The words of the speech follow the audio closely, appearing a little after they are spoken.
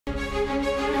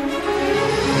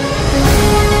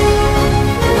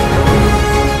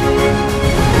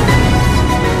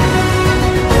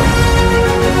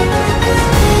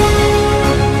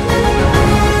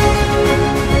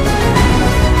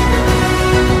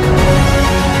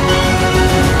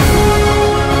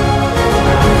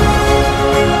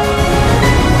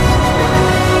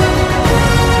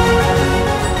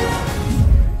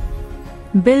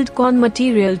Buildcon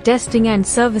Material Testing and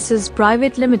Services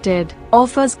Private Limited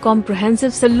offers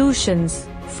comprehensive solutions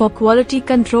for quality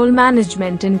control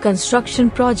management in construction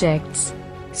projects.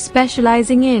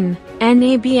 Specializing in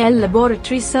NABL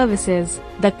laboratory services,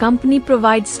 the company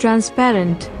provides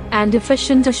transparent and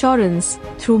efficient assurance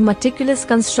through meticulous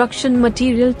construction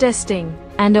material testing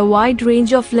and a wide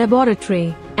range of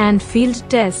laboratory and field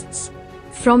tests.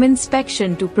 From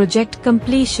inspection to project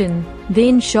completion, they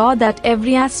ensure that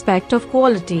every aspect of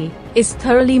quality is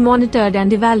thoroughly monitored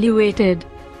and evaluated.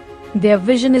 Their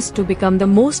vision is to become the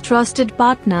most trusted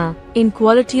partner in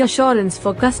quality assurance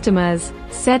for customers,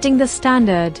 setting the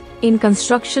standard in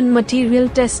construction material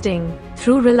testing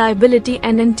through reliability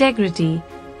and integrity.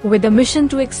 With a mission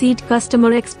to exceed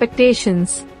customer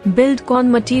expectations, Buildcon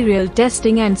Material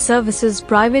Testing and Services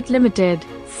Private Limited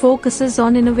focuses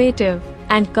on innovative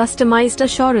and customized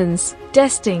assurance,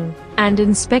 testing, and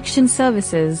inspection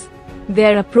services.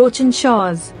 Their approach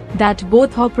ensures that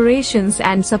both operations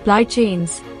and supply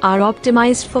chains are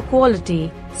optimized for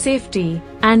quality, safety,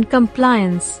 and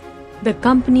compliance. The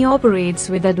company operates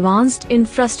with advanced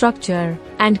infrastructure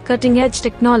and cutting-edge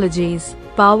technologies,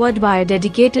 powered by a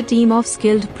dedicated team of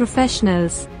skilled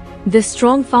professionals. This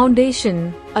strong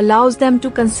foundation allows them to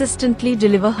consistently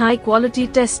deliver high-quality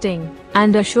testing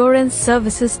and assurance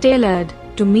services tailored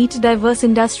to meet diverse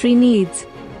industry needs.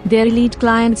 Their elite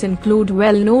clients include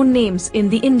well-known names in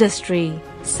the industry,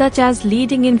 such as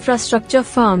leading infrastructure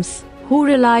firms, who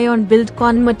rely on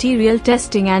Buildcon Material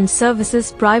Testing and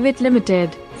Services Private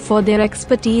Limited for their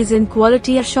expertise in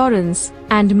quality assurance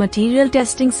and material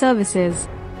testing services.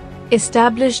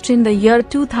 Established in the year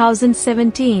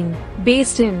 2017,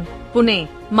 based in Pune,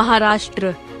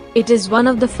 Maharashtra, it is one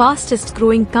of the fastest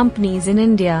growing companies in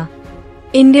India.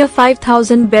 India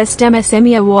 5000 Best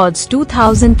MSME Awards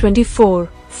 2024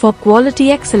 for quality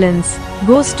excellence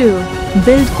goes to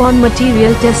Buildcon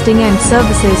Material Testing and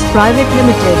Services Private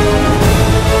Limited.